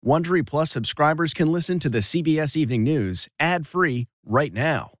Wondery Plus subscribers can listen to the CBS Evening News ad-free right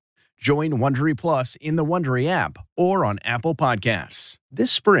now. Join Wondery Plus in the Wondery app or on Apple Podcasts.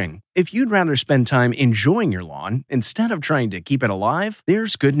 This spring, if you'd rather spend time enjoying your lawn instead of trying to keep it alive,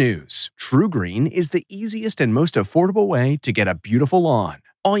 there's good news. TruGreen is the easiest and most affordable way to get a beautiful lawn.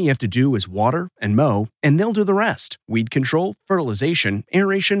 All you have to do is water and mow, and they'll do the rest. Weed control, fertilization,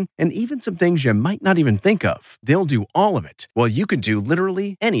 aeration, and even some things you might not even think of. They'll do all of it, while you can do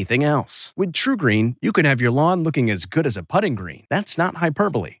literally anything else. With TruGreen, you can have your lawn looking as good as a putting green. That's not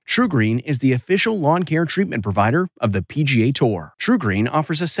hyperbole. TruGreen is the official lawn care treatment provider of the PGA Tour. TruGreen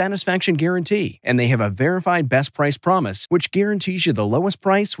offers a satisfaction guarantee, and they have a verified best price promise, which guarantees you the lowest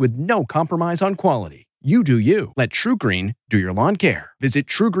price with no compromise on quality. You do you. Let TruGreen do your lawn care. Visit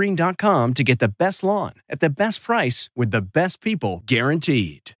TruGreen.com to get the best lawn at the best price with the best people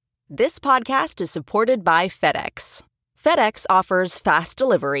guaranteed. This podcast is supported by FedEx. FedEx offers fast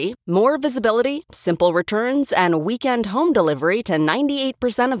delivery, more visibility, simple returns, and weekend home delivery to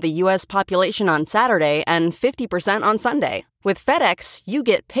 98% of the U.S. population on Saturday and 50% on Sunday. With FedEx, you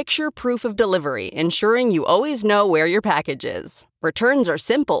get picture proof of delivery, ensuring you always know where your package is. Returns are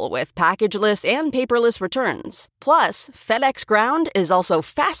simple with packageless and paperless returns. Plus, FedEx Ground is also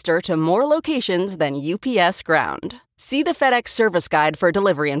faster to more locations than UPS Ground. See the FedEx service guide for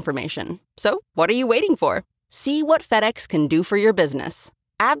delivery information. So, what are you waiting for? See what FedEx can do for your business.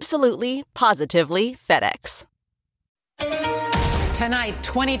 Absolutely, positively FedEx. Tonight,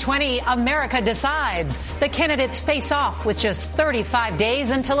 2020, America decides. The candidates face off with just 35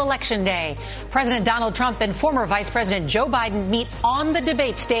 days until Election Day. President Donald Trump and former Vice President Joe Biden meet on the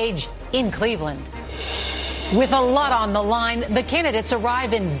debate stage in Cleveland. With a lot on the line, the candidates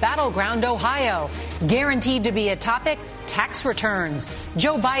arrive in Battleground, Ohio. Guaranteed to be a topic, tax returns.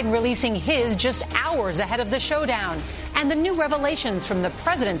 Joe Biden releasing his just hours ahead of the showdown. And the new revelations from the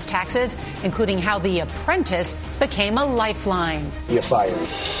president's taxes, including how The Apprentice became a lifeline. You're fired.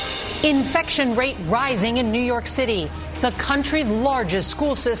 Infection rate rising in New York City. The country's largest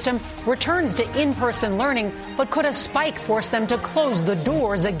school system returns to in-person learning, but could a spike force them to close the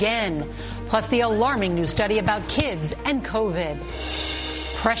doors again? Plus the alarming new study about kids and COVID.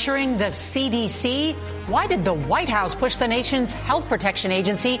 Pressuring the CDC? Why did the White House push the nation's health protection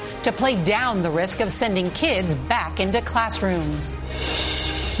agency to play down the risk of sending kids back into classrooms?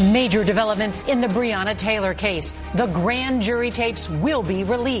 Major developments in the Breonna Taylor case. The grand jury tapes will be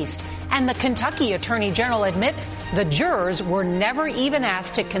released. And the Kentucky Attorney General admits the jurors were never even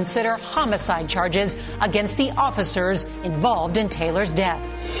asked to consider homicide charges against the officers involved in Taylor's death.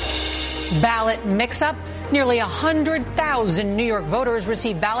 Ballot mix-up. Nearly 100,000 New York voters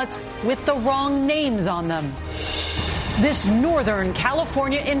received ballots with the wrong names on them. This Northern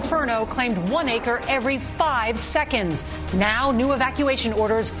California inferno claimed 1 acre every 5 seconds. Now new evacuation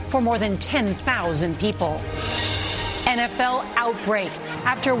orders for more than 10,000 people. NFL outbreak.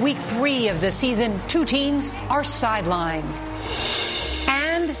 After week 3 of the season, 2 teams are sidelined.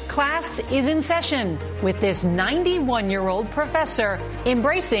 And class is in session with this 91-year-old professor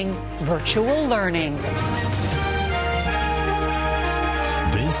embracing virtual learning.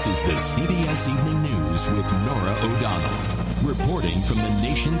 This is the CBS Evening News with Norah O'Donnell, reporting from the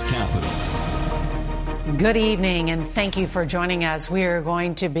nation's capital. Good evening, and thank you for joining us. We are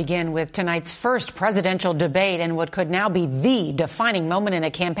going to begin with tonight's first presidential debate and what could now be the defining moment in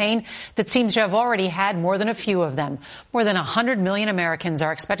a campaign that seems to have already had more than a few of them. More than 100 million Americans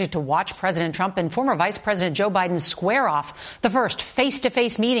are expected to watch President Trump and former Vice President Joe Biden square off, the first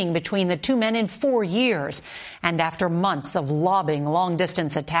face-to-face meeting between the two men in 4 years. And after months of lobbing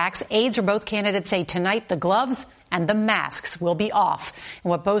long-distance attacks, aides for both candidates say tonight the gloves and the masks will be off in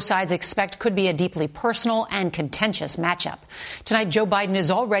what both sides expect could be a deeply personal and contentious matchup. Tonight, Joe Biden is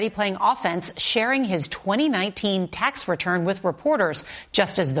already playing offense, sharing his 2019 tax return with reporters,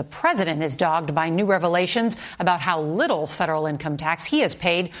 just as the president is dogged by new revelations about how little federal income tax he has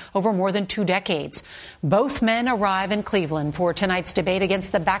paid over more than 2 decades. Both men arrive in Cleveland for tonight's debate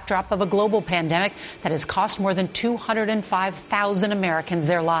against the backdrop of a global pandemic that has cost more than 205,000 Americans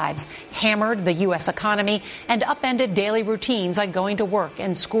their lives, hammered the U.S. economy, and upended daily routines like going to work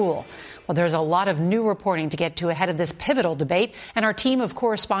and school. Well, there's a lot of new reporting to get to ahead of this pivotal debate, and our team of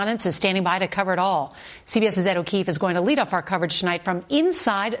correspondents is standing by to cover it all. CBS's Ed O'Keefe is going to lead off our coverage tonight from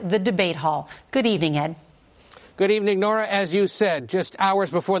inside the debate hall. Good evening, Ed. Good evening, Nora. As you said, just hours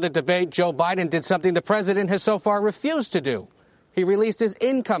before the debate, Joe Biden did something the president has so far refused to do. He released his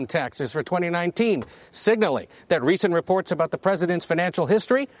income taxes for 2019, signaling that recent reports about the president's financial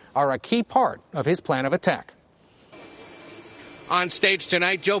history are a key part of his plan of attack. On stage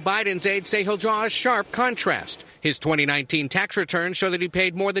tonight, Joe Biden's aides say he'll draw a sharp contrast. His 2019 tax returns show that he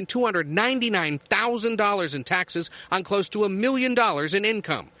paid more than $299,000 in taxes on close to $1 million in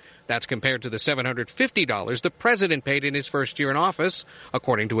income. That's compared to the $750 the president paid in his first year in office,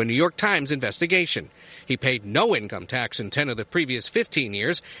 according to a New York Times investigation. He paid no income tax in 10 of the previous 15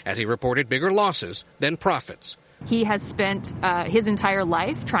 years, as he reported bigger losses than profits. He has spent his entire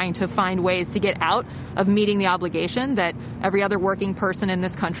life trying to find ways to get out of meeting the obligation that every other working person in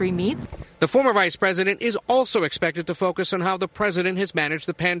this country meets. The former vice president is also expected to focus on how the president has managed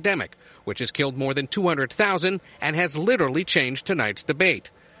the pandemic, which has killed more than 200,000 and has literally changed tonight's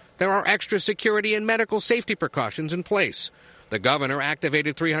debate. There are extra security and medical safety precautions in place. The governor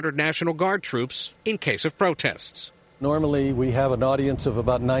activated 300 National Guard troops in case of protests. Normally, we have an audience of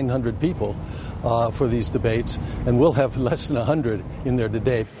about 900 people for these debates, and we'll have less than 100 in there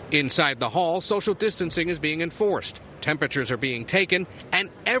today. Inside the hall, social distancing is being enforced. Temperatures are being taken, and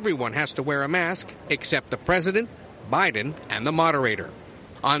everyone has to wear a mask except the president, Biden, and the moderator.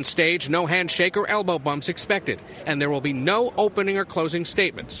 On stage, no handshake or elbow bumps expected, and there will be no opening or closing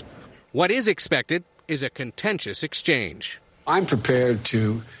statements. What is expected is a contentious exchange. I'm prepared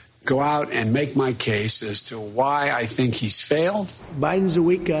to go out and make my case as to why I think he's failed. Biden's a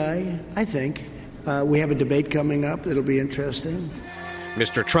weak guy, I think. We have a debate coming up. It'll be interesting.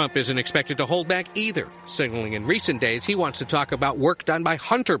 Mr. Trump isn't expected to hold back either, signaling in recent days he wants to talk about work done by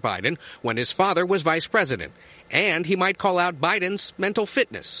Hunter Biden when his father was vice president. And he might call out Biden's mental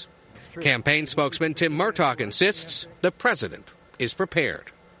fitness. Campaign spokesman Tim Murtaugh insists the president is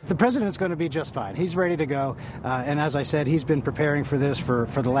prepared. The president's going to be just fine. He's ready to go. And as I said, he's been preparing for this for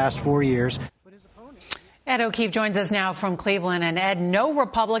the last 4 years. Ed O'Keefe joins us now from Cleveland. And Ed, no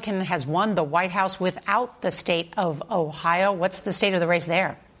Republican has won the White House without the state of Ohio. What's the state of the race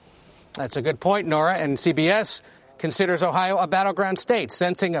there? That's a good point, Nora. And CBS considers Ohio a battleground state,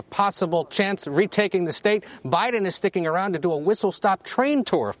 sensing a possible chance of retaking the state. Biden is sticking around to do a whistle-stop train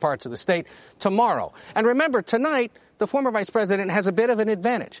tour of parts of the state tomorrow. And remember, tonight, the former vice president has a bit of an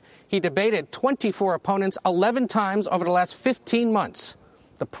advantage. He debated 24 opponents 11 times over the last 15 months.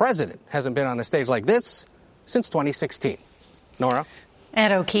 The president hasn't been on a stage like this since 2016. Nora?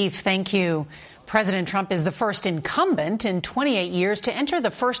 Ed O'Keefe, thank you. President Trump is the first incumbent in 28 years to enter the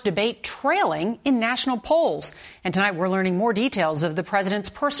first debate trailing in national polls. And tonight we're learning more details of the president's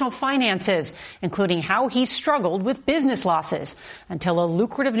personal finances, including how he struggled with business losses until a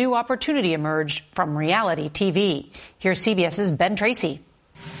lucrative new opportunity emerged from reality TV. Here's CBS's Ben Tracy.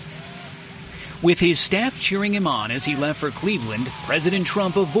 With his staff cheering him on as he left for Cleveland, President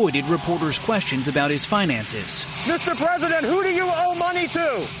Trump avoided reporters' questions about his finances. Mr. President, who do you owe money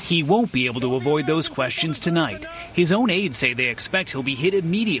to? He won't be able to avoid those questions tonight. His own aides say they expect he'll be hit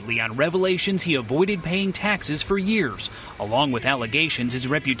immediately on revelations he avoided paying taxes for years, along with allegations his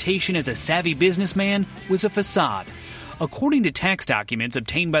reputation as a savvy businessman was a facade. According to tax documents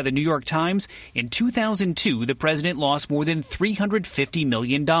obtained by the New York Times, in 2002, the president lost more than $350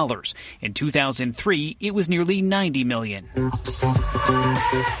 million. In 2003, it was nearly $90 million.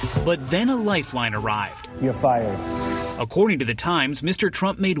 But then a lifeline arrived. You're fired. According to the Times, Mr.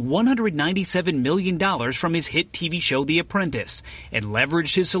 Trump made $197 million from his hit TV show The Apprentice and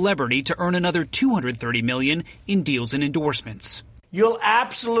leveraged his celebrity to earn another $230 million in deals and endorsements. You'll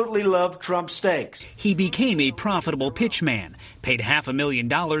absolutely love Trump steaks. He became a profitable pitchman, paid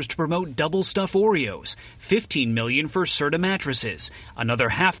 $500,000 to promote double stuffed Oreos, $15 million for Serta mattresses, another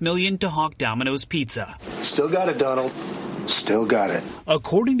 $500,000 to hawk Domino's Pizza. Still got it, Donald. Still got it.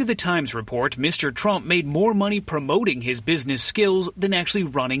 According to the Times report, Mr. Trump made more money promoting his business skills than actually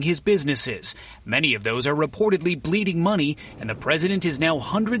running his businesses. Many of those are reportedly bleeding money, and the president is now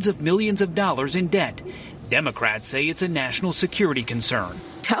hundreds of millions of dollars in debt. Democrats say it's a national security concern.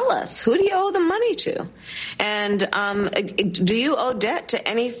 Tell us, who do you owe the money to? And do you owe debt to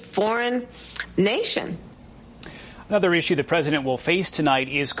any foreign nation? Another issue the president will face tonight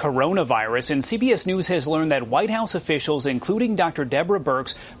is coronavirus, and CBS News has learned that White House officials, including Dr. Deborah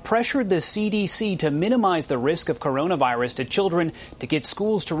Birx, pressured the CDC to minimize the risk of coronavirus to children to get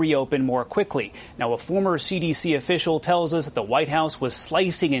schools to reopen more quickly. Now, a former CDC official tells us that the White House was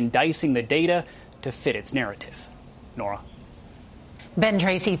slicing and dicing the data to fit its narrative. Nora. Ben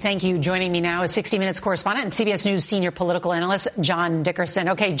Tracy, thank you. Joining me now is 60 Minutes correspondent and CBS News senior political analyst John Dickerson.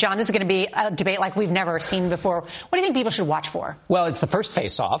 Okay, John, this is going to be a debate like we've never seen before. What do you think people should watch for? Well, it's the first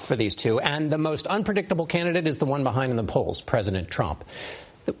face-off for these two, and the most unpredictable candidate is the one behind in the polls, President Trump.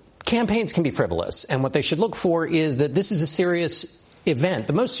 The campaigns can be frivolous, and what they should look for is that this is a serious event,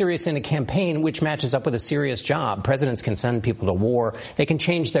 the most serious in a campaign, which matches up with a serious job. Presidents can send people to war. They can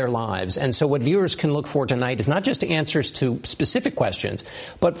change their lives. And so what viewers can look for tonight is not just answers to specific questions,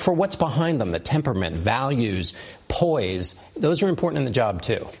 but for what's behind them, the temperament, values, poise. Those are important in the job,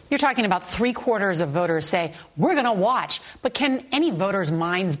 too. You're talking about 3/4 of voters say, we're going to watch. But can any voters'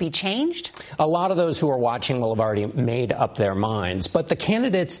 minds be changed? A lot of those who are watching will have already made up their minds. But the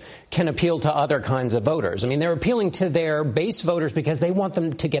candidates can appeal to other kinds of voters. I mean, they're appealing to their base voters because they want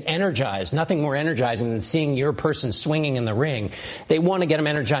them to get energized. Nothing more energizing than seeing your person swinging in the ring. They want to get them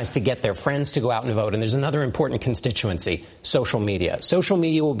energized to get their friends to go out and vote. And there's another important constituency, social media. Social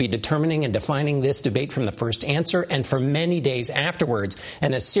media will be determining and defining this debate from the first answer and for many days afterwards.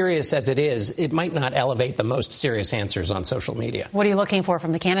 And as serious as it is, it might not elevate the most serious answers on social media. What are you looking for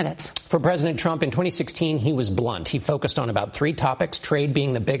from the candidates? For President Trump, in 2016, he was blunt. He focused on about 3 topics, trade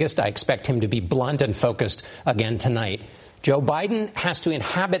being the biggest. I expect him to be blunt and focused again tonight. Joe Biden has to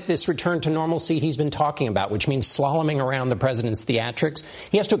inhabit this return to normalcy he's been talking about, which means slaloming around the president's theatrics.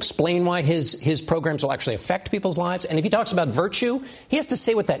 He has to explain why his programs will actually affect people's lives. And if he talks about virtue, he has to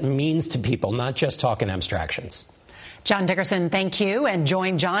say what that means to people, not just talk in abstractions. John Dickerson, thank you. And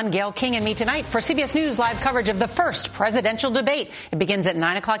join John, Gayle King, and me tonight for CBS News live coverage of the first presidential debate. It begins at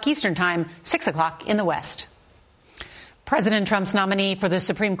 9 o'clock Eastern Time, 6 o'clock in the West. President Trump's nominee for the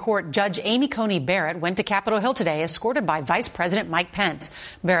Supreme Court, Judge Amy Coney Barrett, went to Capitol Hill today, escorted by Vice President Mike Pence.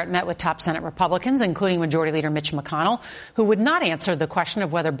 Barrett met with top Senate Republicans, including Majority Leader Mitch McConnell, who would not answer the question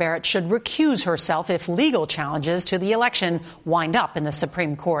of whether Barrett should recuse herself if legal challenges to the election wind up in the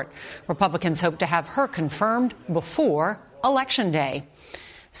Supreme Court. Republicans hope to have her confirmed before Election Day.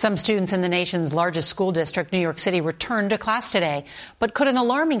 Some students in the nation's largest school district, New York City, returned to class today. But could an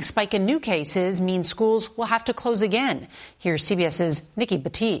alarming spike in new cases mean schools will have to close again? Here's CBS's Nikki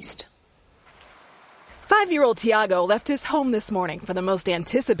Batiste. 5-year-old Tiago left his home this morning for the most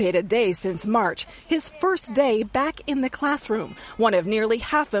anticipated day since March, his first day back in the classroom, one of nearly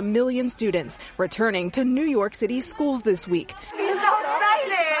 500,000 students returning to New York City schools this week.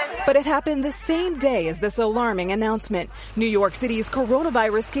 But it happened the same day as this alarming announcement. New York City's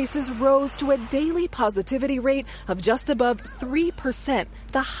coronavirus cases rose to a daily positivity rate of just above 3%,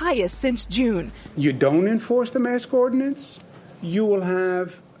 the highest since June. You don't enforce the mask ordinance, you will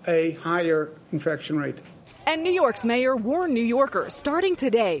have a higher infection rate. And New York's mayor warned New Yorkers starting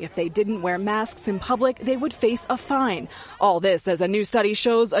today if they didn't wear masks in public, they would face a fine. All this as a new study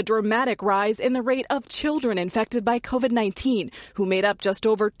shows a dramatic rise in the rate of children infected by COVID-19, who made up just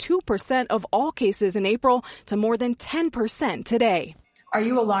over 2% of all cases in April to more than 10% today. Are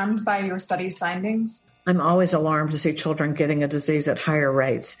you alarmed by your study's findings? I'm always alarmed to see children getting a disease at higher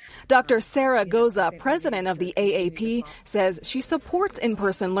rates. Dr. Sarah Goza, president of the AAP, says she supports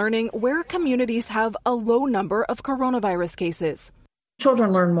in-person learning where communities have a low number of coronavirus cases.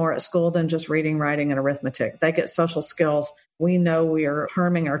 Children learn more at school than just reading, writing, and arithmetic. They get social skills. We know we are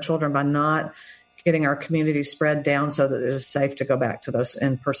harming our children by not getting our community spread down so that it is safe to go back to those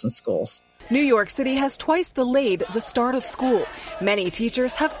in-person schools. New York City has twice delayed the start of school. Many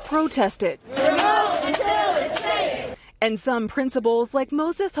teachers have protested. And some principals, like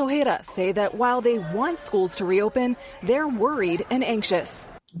Moses Ojeda, say that while they want schools to reopen, they're worried and anxious.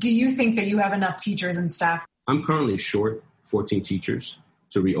 Do you think that you have enough teachers and staff? I'm currently short 14 teachers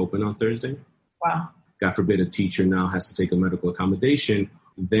to reopen on Thursday. Wow. God forbid a teacher now has to take a medical accommodation.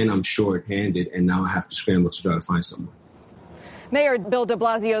 Then I'm short-handed, and now I have to scramble to try to find someone. Mayor Bill de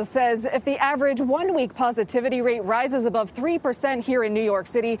Blasio says if the average one-week positivity rate rises above 3% here in New York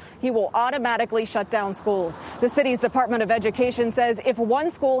City, he will automatically shut down schools. The city's Department of Education says if one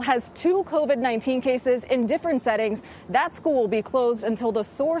school has 2 COVID-19 cases in different settings, that school will be closed until the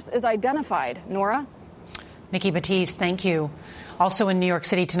source is identified. Nora? Nikki Batiste, thank you. Also in New York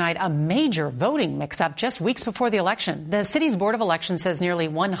City tonight, a major voting mix-up just weeks before the election. The city's Board of Elections says nearly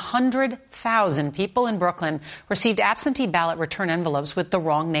 100,000 people in Brooklyn received absentee ballot return envelopes with the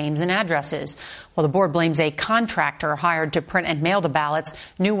wrong names and addresses. While the board blames a contractor hired to print and mail the ballots,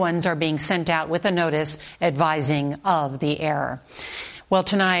 new ones are being sent out with a notice advising of the error. Well,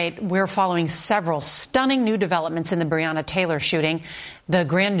 tonight, we're following several stunning new developments in the Breonna Taylor shooting. The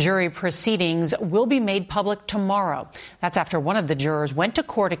grand jury proceedings will be made public tomorrow. That's after one of the jurors went to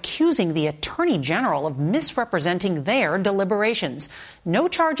court accusing the attorney general of misrepresenting their deliberations. No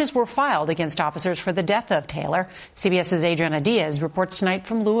charges were filed against officers for the death of Taylor. CBS's Adriana Diaz reports tonight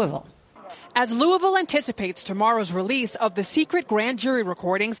from Louisville. As Louisville anticipates tomorrow's release of the secret grand jury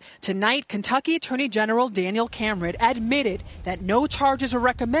recordings, tonight Kentucky Attorney General Daniel Cameron admitted that no charges were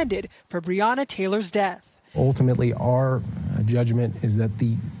recommended for Breonna Taylor's death. Ultimately, our judgment is that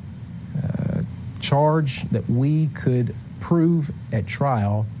the charge that we could prove at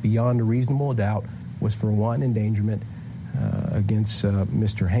trial beyond a reasonable doubt was for wanton endangerment against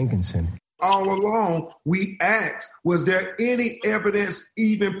Mr. Hankinson. All along, we asked, was there any evidence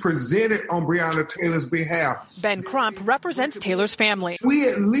even presented on Breonna Taylor's behalf? Ben Crump represents Taylor's family. We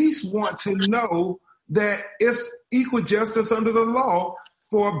at least want to know that it's equal justice under the law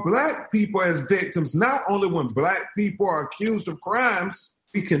for Black people as victims, not only when Black people are accused of crimes.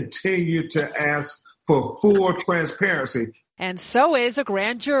 We continue to ask for full transparency. And so is a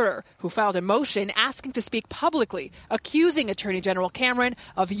grand juror who filed a motion asking to speak publicly, accusing Attorney General Cameron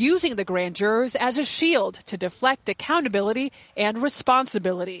of using the grand jurors as a shield to deflect accountability and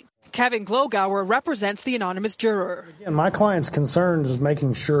responsibility. Kevin Glogauer represents the anonymous juror. And my client's concern is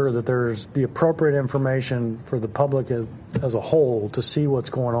making sure that there's the appropriate information for the public as a whole to see what's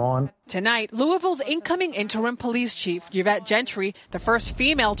going on. Tonight, Louisville's incoming interim police chief, Yvette Gentry, the first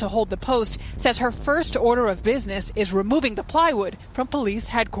female to hold the post, says her first order of business is removing the plywood from police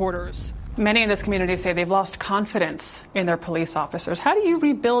headquarters. Many in this community say they've lost confidence in their police officers. How do you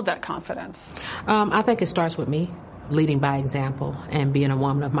rebuild that confidence? I think it starts with me. Leading by example and being a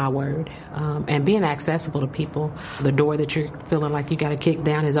woman of my word and being accessible to people. The door that you're feeling like you got to kick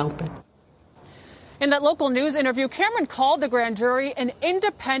down is open. In that local news interview, Cameron called the grand jury an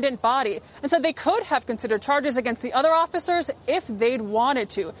independent body and said they could have considered charges against the other officers if they'd wanted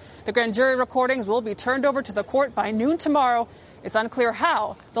to. The grand jury recordings will be turned over to the court by noon tomorrow. It's unclear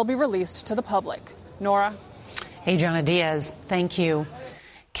how they'll be released to the public. Nora? Adriana Diaz, thank you.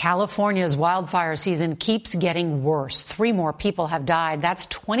 California's wildfire season keeps getting worse. 3 more people have died. That's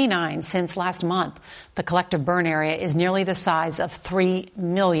 29 since last month. The collective burn area is nearly the size of 3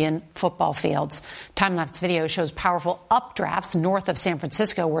 million football fields. Time-lapse video shows powerful updrafts north of San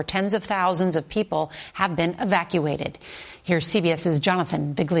Francisco, where tens of thousands of people have been evacuated. Here's CBS's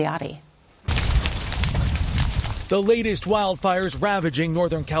Jonathan Vigliotti. The latest wildfires ravaging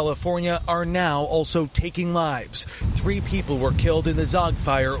Northern California are now also taking lives. 3 people were killed in the Zogg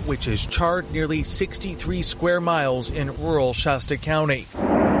Fire, which has charred nearly 63 square miles in rural Shasta County.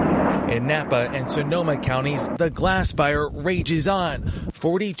 In Napa and Sonoma counties, the Glass Fire rages on,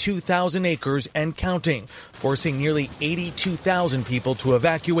 42,000 acres and counting, forcing nearly 82,000 people to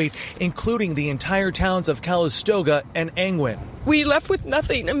evacuate, including the entire towns of Calistoga and Angwin. We left with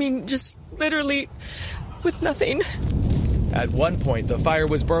nothing. Just literally with nothing. At one point, the fire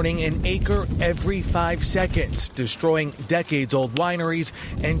was burning an acre every 5 seconds, destroying decades-old wineries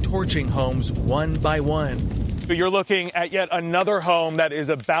and torching homes one by one. You're looking at yet another home that is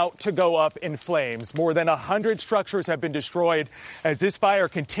about to go up in flames. More than 100 structures have been destroyed as this fire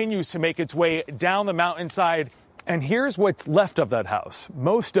continues to make its way down the mountainside. And here's what's left of that house.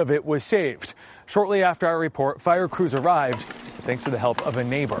 Most of it was saved. Shortly after our report, fire crews arrived, thanks to the help of a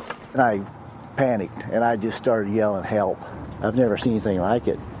neighbor. And I panicked, and I just started yelling, help. I've never seen anything like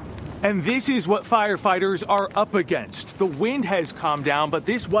it. And this is what firefighters are up against. The wind has calmed down, but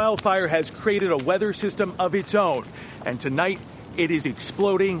this wildfire has created a weather system of its own. And tonight, it is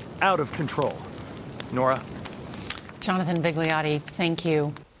exploding out of control. Nora? Jonathan Vigliotti, thank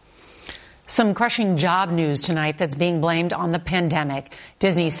you. Some crushing job news tonight that's being blamed on the pandemic.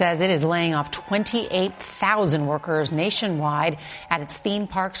 Disney says it is laying off 28,000 workers nationwide at its theme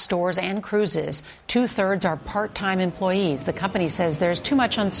parks, stores, and cruises. 2/3 are part-time employees. The company says there's too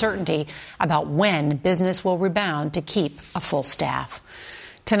much uncertainty about when business will rebound to keep a full staff.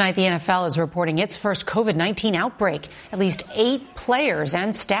 Tonight, the NFL is reporting its first COVID-19 outbreak. At least 8 players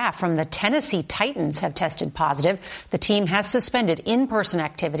and staff from the Tennessee Titans have tested positive. The team has suspended in-person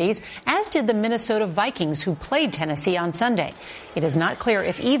activities, as did the Minnesota Vikings, who played Tennessee on Sunday. It is not clear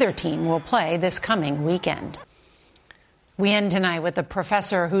if either team will play this coming weekend. We end tonight with a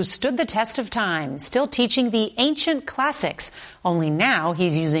professor who stood the test of time, still teaching the ancient classics. Only now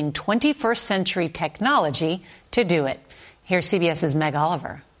he's using 21st century technology to do it. Here's CBS's Meg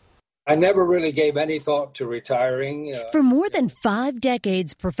Oliver. I never really gave any thought to retiring. For more than 5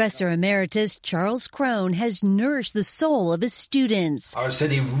 decades, Professor Emeritus Charles Crone has nourished the soul of his students. Our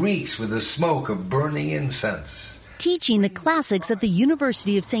city reeks with the smoke of burning incense. Teaching the classics at the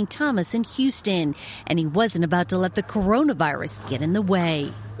University of St. Thomas in Houston, and he wasn't about to let the coronavirus get in the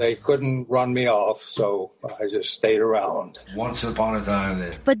way. They couldn't run me off, so I just stayed around. Once upon a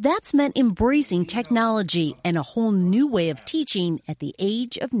time. But that's meant embracing technology and a whole new way of teaching at the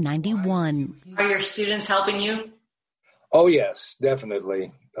age of 91. Are your students helping you? Oh, yes,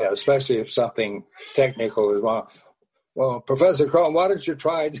 definitely, especially if something technical is wrong. Well, Professor Crone, why don't you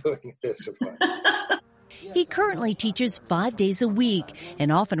try doing this? He currently teaches 5 days a week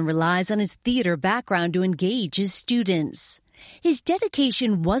and often relies on his theater background to engage his students. His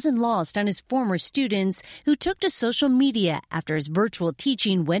dedication wasn't lost on his former students who took to social media after his virtual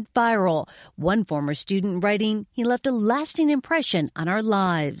teaching went viral. One former student writing, "He left a lasting impression on our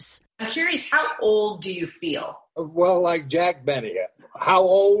lives." I'm curious, how old do you feel? Well, like Jack Benny. How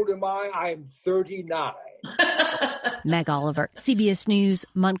old am I? I'm 39. Meg Oliver, CBS News,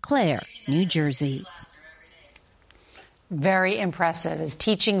 Montclair, New Jersey. Very impressive, as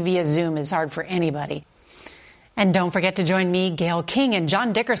teaching via Zoom is hard for anybody. And don't forget to join me, Gayle King, and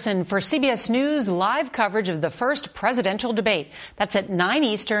John Dickerson for CBS News live coverage of the first presidential debate. That's at 9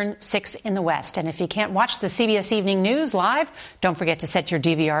 Eastern, 6 in the West. And if you can't watch the CBS Evening News live, don't forget to set your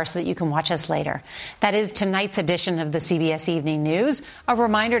DVR so that you can watch us later. That is tonight's edition of the CBS Evening News. A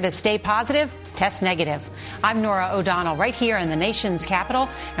reminder to stay positive, test negative. I'm Norah O'Donnell right here in the nation's capital,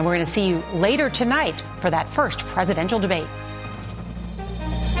 and we're going to see you later tonight for that first presidential debate.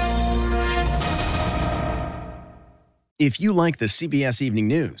 If you like the CBS Evening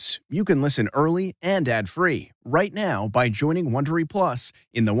News, you can listen early and ad-free right now by joining Wondery Plus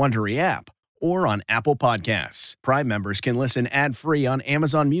in the Wondery app or on Apple Podcasts. Prime members can listen ad-free on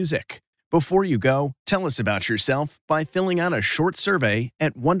Amazon Music. Before you go, tell us about yourself by filling out a short survey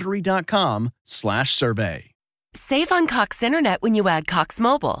at Wondery.com/survey. Save on Cox Internet when you add Cox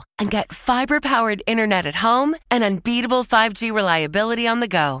Mobile and get fiber-powered internet at home and unbeatable 5G reliability on the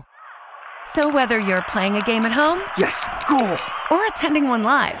go. So whether you're playing a game at home, yes, cool, or attending one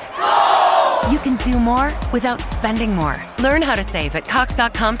live, you can do more without spending more. Learn how to save at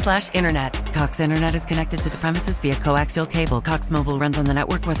cox.com/internet. Cox Internet is connected to the premises via coaxial cable. Cox Mobile runs on the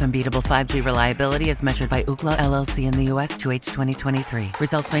network with unbeatable 5G reliability as measured by Ookla LLC in the U.S. 2H 2023.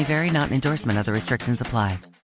 Results may vary, not an endorsement. Other restrictions apply.